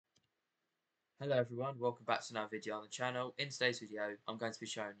Hello everyone, welcome back to another video on the channel. In today's video, I'm going to be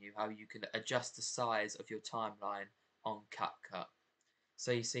showing you how you can adjust the size of your timeline on Capcut.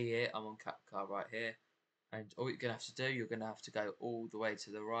 So you see here, I'm on Capcut right here, and all you're going to have to do, you're going to have to go all the way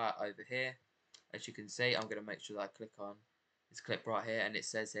to the right over here. As you can see, I'm going to make sure that I click on this clip right here, and it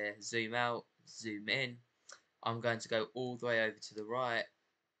says here, zoom out, zoom in. I'm going to go all the way over to the right,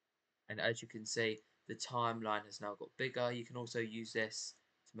 and as you can see, the timeline has now got bigger. You can also use this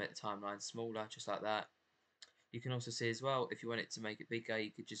to make the timeline smaller, just like that. You can also see as well, if you want it to make it bigger,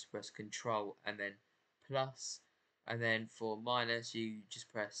 you could just press Control and then plus, and then for minus, you just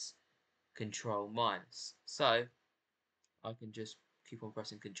press Control minus. So I can just keep on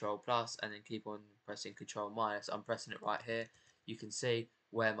pressing Control plus and then keep on pressing Control minus. I'm pressing it right here. You can see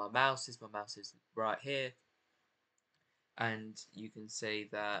where my mouse is. My mouse is right here, and you can see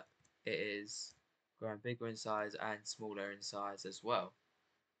that it is growing bigger in size and smaller in size as well.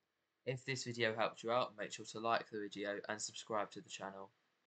 If this video helped you out, make sure to like the video and subscribe to the channel.